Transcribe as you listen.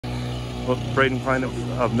Well, Brayden Kline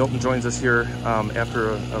of Milton joins us here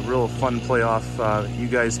after a real fun playoff. You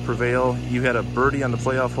guys prevail. You had a birdie on the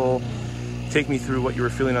playoff hole. Take me through what you were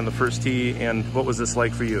feeling on the first tee and what was this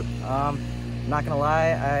like for you? Not gonna lie,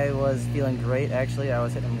 I was feeling great actually. I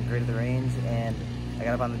was hitting great at the range and I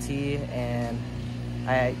got up on the tee and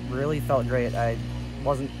I really felt great. I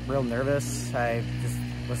wasn't real nervous. I just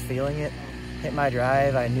was feeling it. Hit my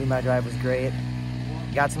drive. I knew my drive was great.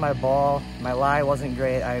 Got to my ball. My lie wasn't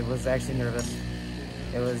great. I was actually nervous.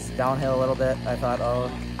 It was downhill a little bit. I thought,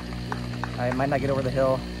 oh, I might not get over the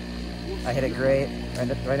hill. I hit it great,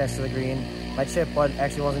 right next to the green. My chip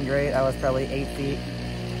actually wasn't great. I was probably 8 feet.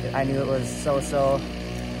 I knew it was so-so,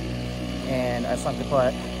 and I sunk the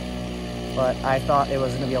putt. But I thought it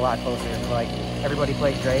was going to be a lot closer. Like, everybody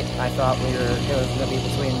played great. I thought it was going to be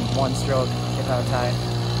between one stroke, if not a tie.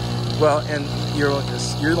 Well, and you're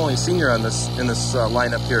the only senior on this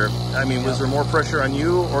lineup here. I mean, was there more pressure on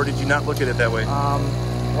you, or did you not look at it that way?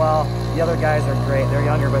 Well, the other guys are great. They're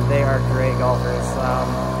younger, but they are great golfers.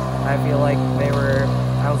 I feel like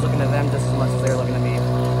I was looking at them just as much as they were looking at me.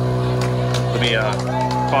 Let me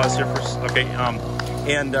pause here first. Okay.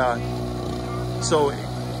 So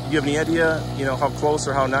you have any idea, how close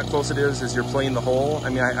or how not close it is as you're playing the hole? I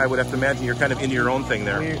mean, I would have to imagine you're kind of into your own thing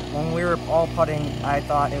there. When we were all putting, I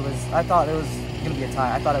thought it was going to be a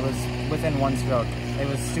tie. I thought it was within one stroke. It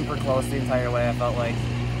was super close the entire way, I felt like.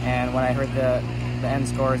 And when I heard the end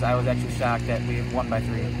scores, I was actually shocked that we won by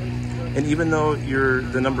 3. And even though you're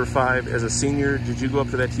the number 5 as a senior, did you go up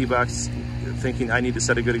to that tee box thinking, I need to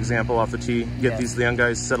set a good example off the tee, get these young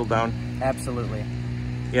guys settled down? Absolutely.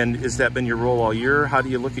 And has that been your role all year? How do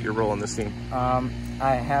you look at your role on this team?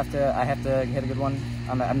 I have to hit a good one.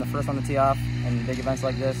 I'm the first one to tee off in big events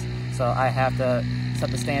like this, so I have to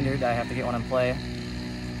set the standard. I have to get one in play.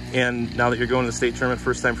 And now that you're going to the state tournament,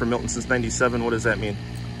 first time for Milton since '97, what does that mean?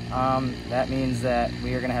 That means that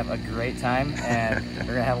we are going to have a great time and we're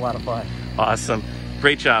going to have a lot of fun. Awesome.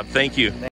 Great job. Thank you.